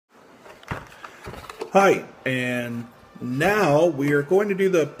Hi, and now we are going to do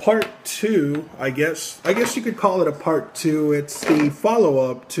the part two. I guess you could call it a part two. It's the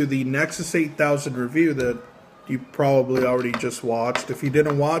follow-up to the Nexus 8000 review that you probably already just watched. If you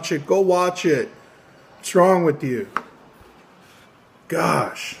didn't watch it, go watch it. What's wrong with you?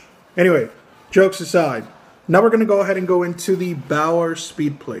 Gosh. Anyway, jokes aside, now we're going to go ahead and go into the Bauer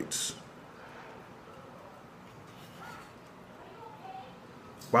speed plates.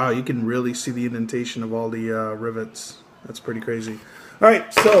 Wow, you can really see the indentation of all the rivets. That's pretty crazy. All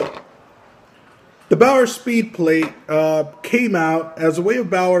right, so the Bauer speed plate came out as a way of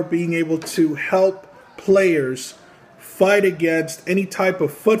Bauer being able to help players fight against any type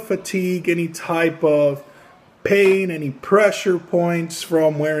of foot fatigue, any type of pain, any pressure points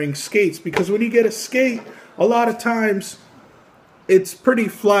from wearing skates. Because when you get a skate, a lot of times it's pretty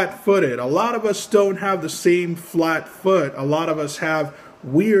flat-footed. A lot of us don't have the same flat foot. A lot of us have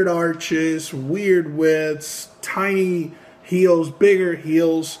weird arches, weird widths, tiny heels, bigger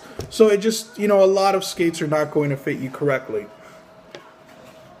heels. So it just, a lot of skates are not going to fit you correctly.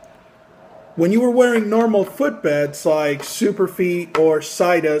 When you were wearing normal footbeds like Superfeet or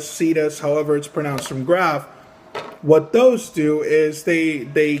Cetus, however it's pronounced from Graf, what those do is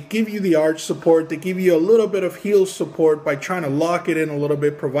they give you the arch support, they give you a little bit of heel support by trying to lock it in a little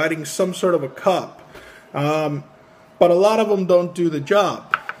bit, providing some sort of a cup. But a lot of them don't do the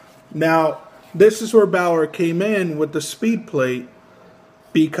job. Now, this is where Bauer came in with the speed plate,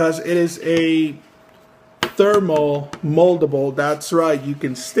 because it is a thermal moldable. That's right, you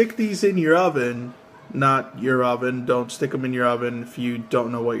can stick these in your oven. Not your oven. Don't stick them in your oven if you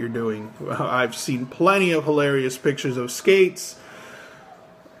don't know what you're doing. I've seen plenty of hilarious pictures of skates,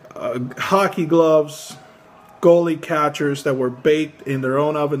 hockey gloves, goalie catchers that were baked in their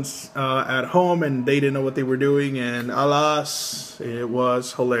own ovens at home, and they didn't know what they were doing, and alas, it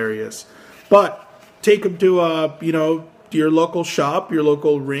was hilarious. But take them to your local shop, your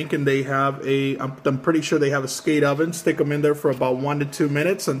local rink, and they have I'm pretty sure they have a skate oven. Stick them in there for about 1 to 2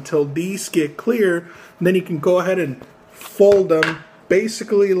 minutes until these get clear. And then you can go ahead and fold them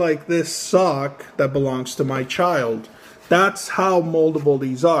basically like this sock that belongs to my child. That's how moldable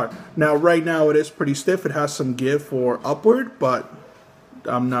these are. Now, right now it is pretty stiff. It has some give for upward, but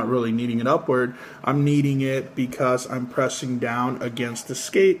I'm not really needing it upward. I'm needing it because I'm pressing down against the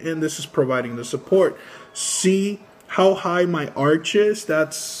skate, and this is providing the support. See how high my arch is?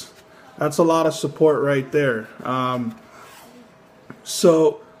 That's a lot of support right there.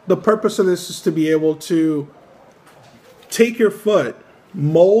 So the purpose of this is to be able to take your foot,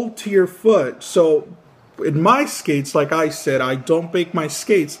 mold to your foot. So in my skates, like I said, I don't bake my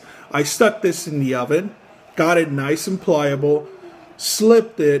skates. I stuck this in the oven, got it nice and pliable,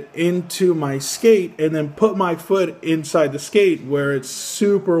 slipped it into my skate, and then put my foot inside the skate where it's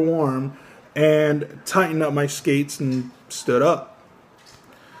super warm, and tightened up my skates and stood up.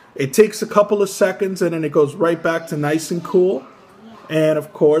 It takes a couple of seconds, and then it goes right back to nice and cool. And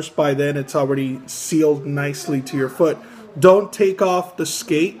of course, by then it's already sealed nicely to your foot. Don't take off the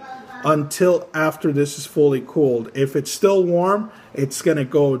skate until after this is fully cooled. If it's still warm, it's going to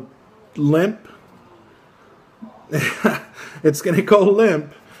go limp. It's going to go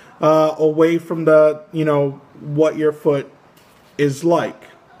limp away from the, what your foot is like.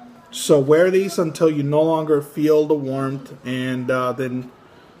 So wear these until you no longer feel the warmth, and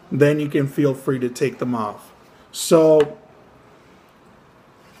then you can feel free to take them off. So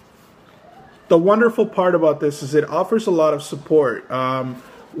the wonderful part about this is it offers a lot of support.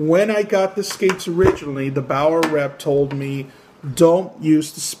 When I got the skates originally, the Bauer rep told me, don't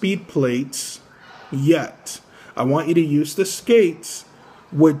use the speed plates yet. I want you to use the skates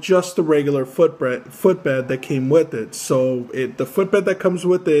with just the regular footbed that came with it. So the footbed that comes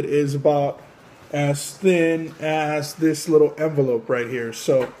with it is about as thin as this little envelope right here.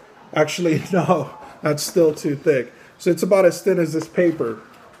 So actually, no, that's still too thick. So it's about as thin as this paper.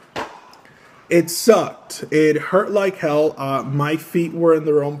 It sucked. It hurt like hell. My feet were in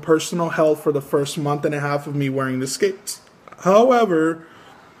their own personal hell for the first month and a half of me wearing the skates. However,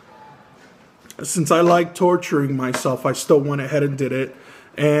 since I like torturing myself, I still went ahead and did it.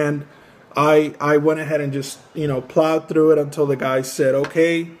 And I went ahead and just, plowed through it until the guy said,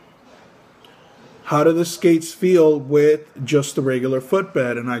 okay, how do the skates feel with just the regular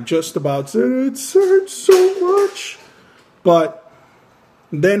footbed? And I just about said, it hurts so much. But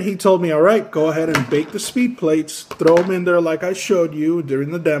then he told me, all right, go ahead and bake the speed plates, throw them in there like I showed you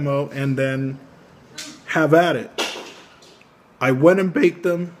during the demo, and then have at it. I went and baked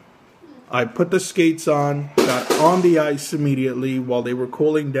them. I put the skates on, got on the ice immediately while they were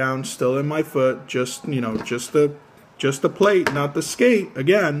cooling down, still in my foot, just just the plate, not the skate.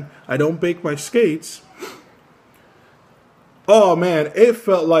 Again, I don't bake my skates. Oh man, it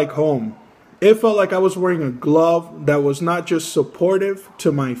felt like home. It felt like I was wearing a glove that was not just supportive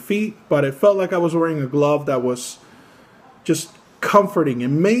to my feet, but it felt like I was wearing a glove that was just comforting. It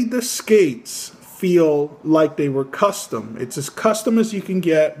made the skates feel like they were custom. It's as custom as you can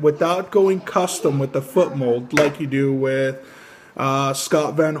get without going custom with the foot mold like you do with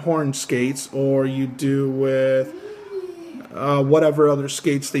Scott Van Horn skates, or you do with whatever other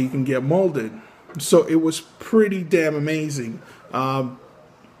skates that you can get molded. So it was pretty damn amazing. And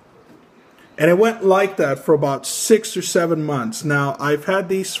it went like that for about 6 or 7 months. Now, I've had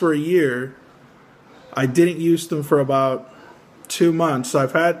these for a year. I didn't use them for about 2 months. So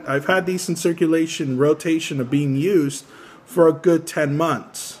I've had these in circulation, rotation of being used for a good 10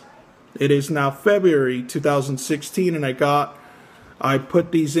 months. It is now February 2016, and I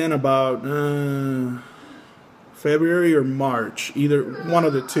put these in about February or March, either one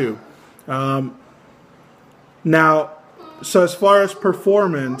of the two. Now, so as far as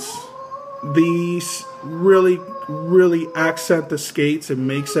performance, these really accent the skates. It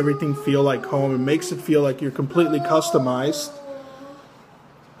makes everything feel like home. It makes it feel like you're completely customized.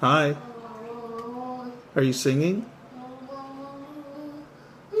 Hi. Are you singing?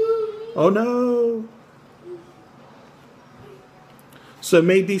 Oh no. So it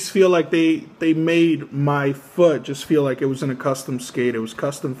made these feel like they made my foot just feel like it was in a custom skate. It was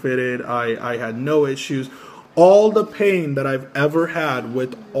custom fitted. I had no issues. All the pain that I've ever had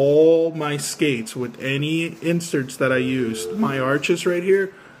with all my skates, with any inserts that I used, my arches right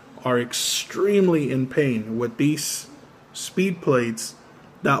here are extremely in pain. With these speed plates,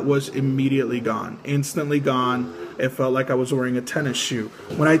 that was immediately gone, instantly gone. It felt like I was wearing a tennis shoe.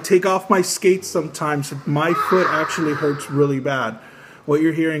 When I take off my skates sometimes, my foot actually hurts really bad. What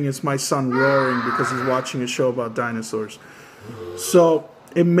you're hearing is my son roaring because he's watching a show about dinosaurs. So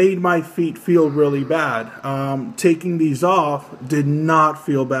it made my feet feel really bad. Taking these off did not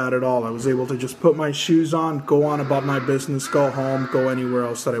feel bad at all. I was able to just put my shoes on, go on about my business, go home, go anywhere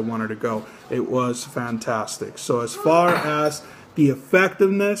else that I wanted to go. It was fantastic. So as far as the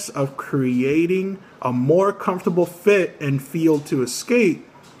effectiveness of creating a more comfortable fit and feel to a skate,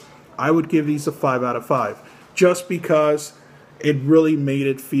 I would give these a 5 out of 5. Just because it really made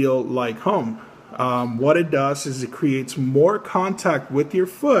it feel like home. What it does is it creates more contact with your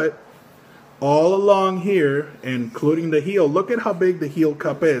foot all along here, including the heel. Look at how big the heel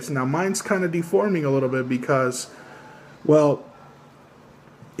cup is. Now mine's kind of deforming a little bit because, well,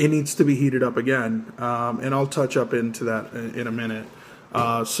 it needs to be heated up again, and I'll touch up into that in a minute.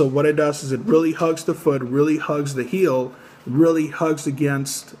 So what it does is it really hugs the foot, really hugs the heel, really hugs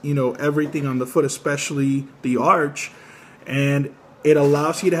against, you know, everything on the foot, especially the arch, and it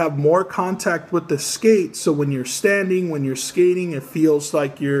allows you to have more contact with the skate. So when you're standing, when you're skating, it feels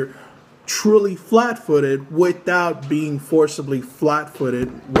like you're truly flat-footed without being forcibly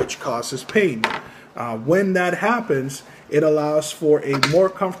flat-footed, which causes pain. When that happens, it allows for a more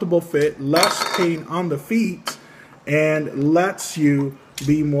comfortable fit, less pain on the feet, and lets you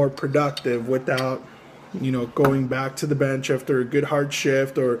be more productive without, you know, going back to the bench after a good hard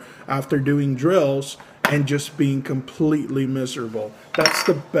shift or after doing drills and just being completely miserable. That's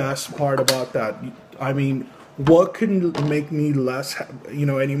the best part about that. I mean, what can make me less, you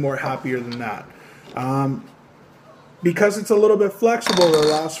know, any more happier than that? Because it's a little bit flexible, it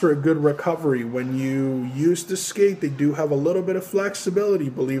allows for a good recovery. When you use the skate, they do have a little bit of flexibility,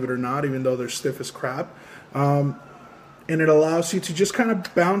 believe it or not, even though they're stiff as crap. And it allows you to just kind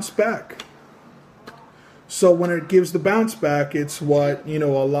of bounce back. So when it gives the bounce back, it's what, you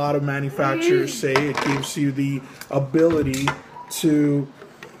know, a lot of manufacturers say. It gives you the ability to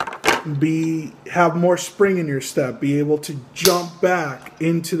have more spring in your step, be able to jump back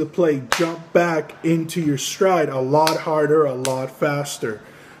into the plate, jump back into your stride a lot harder, a lot faster.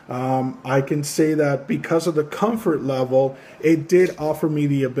 I can say that because of the comfort level, it did offer me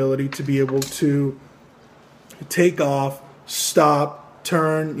the ability to be able to take off, stop,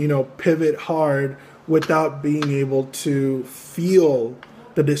 turn, you know, pivot hard without being able to feel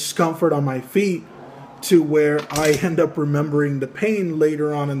the discomfort on my feet, to where I end up remembering the pain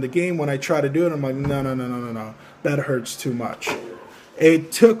later on in the game when I try to do it. I'm like, no, that hurts too much.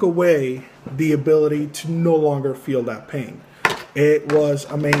 It took away the ability to no longer feel that pain. It was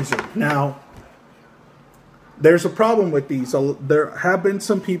amazing. Now, there's a problem with these. There have been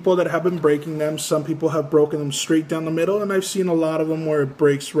some people that have been breaking them. Some people have broken them straight down the middle, and I've seen a lot of them where it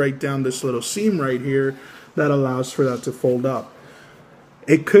breaks right down this little seam right here that allows for that to fold up.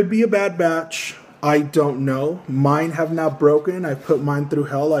 It could be a bad batch. I don't know. Mine have not broken. I've put mine through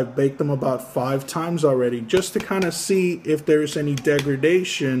hell. I've baked them about 5 times already just to kind of see if there's any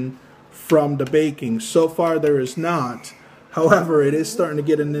degradation from the baking. So far there is not. However, it is starting to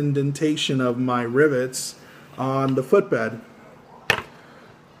get an indentation of my rivets on the footbed.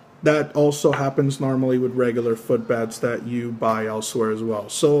 That also happens normally with regular footbeds that you buy elsewhere as well.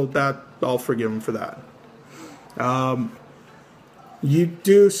 So that, I'll forgive them for that. You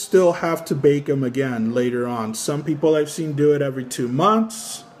do still have to bake them again later on. Some people I've seen do it every 2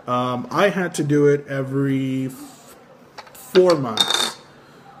 months. I had to do it every 4 months.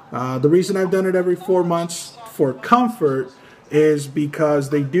 The reason I've done it every 4 months for comfort is because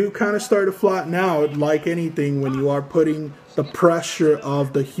they do kind of start to flatten out like anything when you are putting the pressure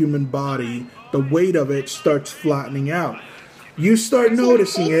of the human body. The weight of it starts flattening out. You start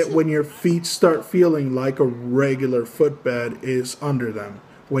noticing it when your feet start feeling like a regular footbed is under them.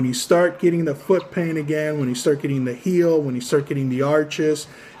 When you start getting the foot pain again, when you start getting the heel, when you start getting the arches,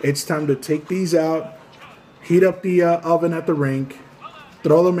 it's time to take these out, heat up the oven at the rink,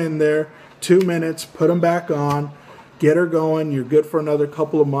 throw them in there, 2 minutes, put them back on, get her going, you're good for another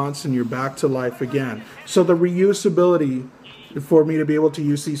couple of months, and you're back to life again. So the reusability for me to be able to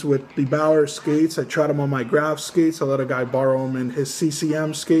use these with the Bauer skates, I tried them on my Graf skates, I let a guy borrow them in his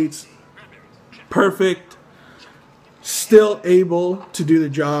CCM skates. Perfect. Still able to do the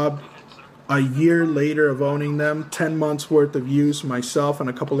job a year later of owning them, 10 months worth of use myself and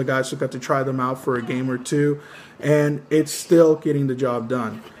a couple of guys who got to try them out for a game or two, and it's still getting the job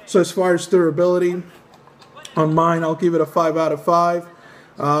done. So as far as durability, on mine, I'll give it a 5 out of 5.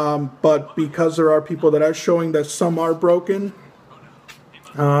 But because there are people that are showing that some are broken,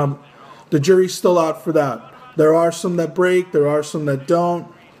 the jury's still out for that. There are some that break, there are some that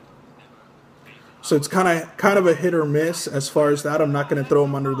don't. So it's kind of a hit or miss as far as that. I'm not going to throw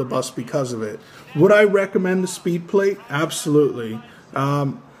them under the bus because of it. Would I recommend the speed plate? Absolutely.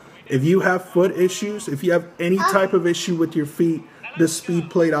 If you have foot issues, if you have any type of issue with your feet, the speed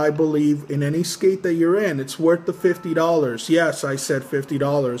plate, I believe, in any skate that you're in, it's worth the $50. Yes, I said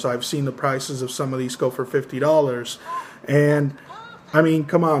 $50. I've seen the prices of some of these go for $50. And, I mean,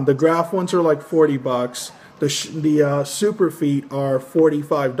 come on, the Graf ones are like 40 bucks. The Super Feet are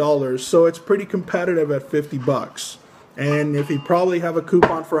 $45. So it's pretty competitive at 50 bucks. And if you probably have a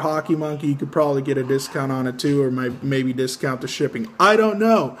coupon for Hockey Monkey, you could probably get a discount on it too, or maybe discount the shipping. I don't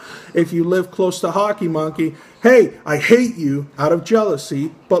know. If you live close to Hockey Monkey, hey, I hate you out of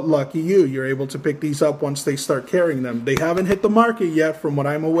jealousy, but lucky you. You're able to pick these up once they start carrying them. They haven't hit the market yet, from what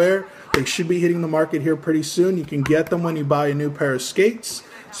I'm aware. They should be hitting the market here pretty soon. You can get them when you buy a new pair of skates,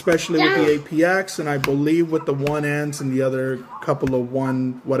 especially with the APX, and I believe with the 1Ns and the other couple of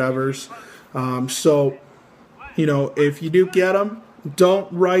 1 whatevers. So, you know, if you do get them, don't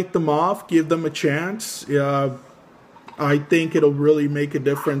write them off. Give them a chance. I think it'll really make a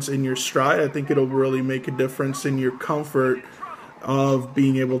difference in your stride. I think it'll really make a difference in your comfort of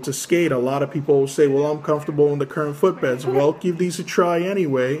being able to skate. A lot of people will say, well, I'm comfortable in the current footbeds. Well, give these a try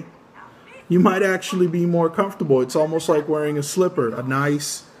anyway. You might actually be more comfortable. It's almost like wearing a slipper, a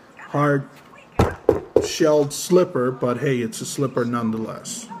nice, hard, shelled slipper, but hey, it's a slipper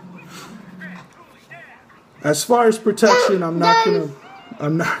nonetheless. As far as protection, I'm not gonna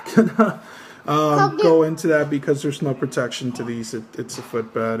go into that because there's no protection to these. It's a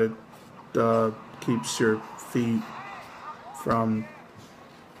footbed. It keeps your feet from,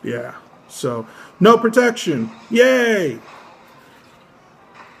 yeah. So no protection. Yay!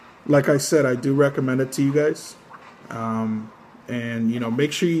 Like I said, I do recommend it to you guys. And you know,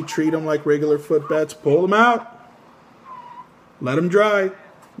 make sure you treat them like regular footbeds. Pull them out. Let them dry.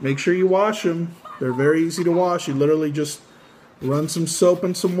 Make sure you wash them. They're very easy to wash. You literally just run some soap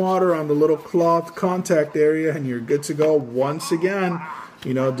and some water on the little cloth contact area and you're good to go. Once again,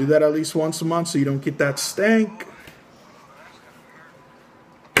 you know, do that at least once a month so you don't get that stank.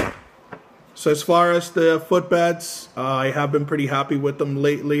 So as far as the footbeds, I have been pretty happy with them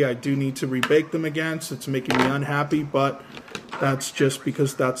lately. I do need to rebake them again, so it's making me unhappy, but that's just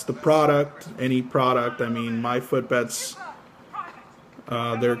because that's the product. Any product, I mean, my footbeds,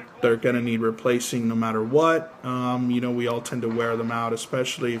 they're gonna need replacing no matter what. You know, we all tend to wear them out,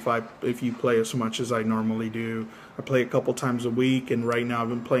 especially if you play as much as I normally do. I play a couple times a week, and right now I've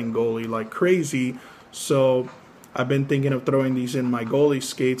been playing goalie like crazy. So I've been thinking of throwing these in my goalie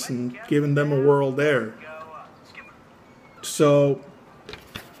skates and giving them a whirl there. So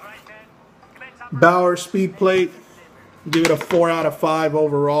Bauer speed plate, give it a 4 out of 5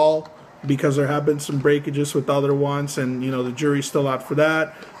 overall. because there have been some breakages with other ones, and you know, the jury's still out for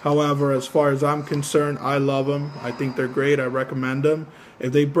that. However, as far as I'm concerned, I love them. I think they're great. I recommend them.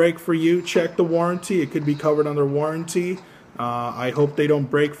 If they break for you, check the warranty. It could be covered under warranty. I hope they don't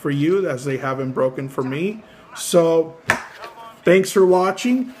break for you, as they haven't broken for me. So thanks for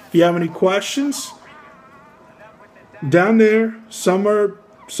watching. If you have any questions, down there, somewhere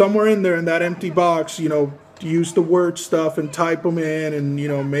in there in that empty box, you know, use the word stuff and type them in, and you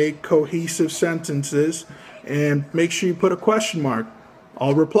know, make cohesive sentences, and make sure you put a question mark.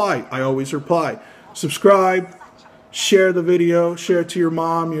 I'll reply. I always reply. Subscribe, share the video, share it to your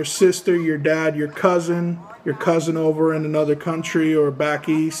mom, your sister, your dad, your cousin over in another country or back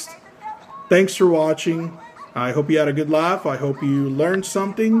east. Thanks for watching. I hope you had a good laugh. I hope you learned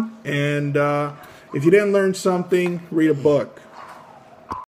something, and if you didn't learn something, read a book.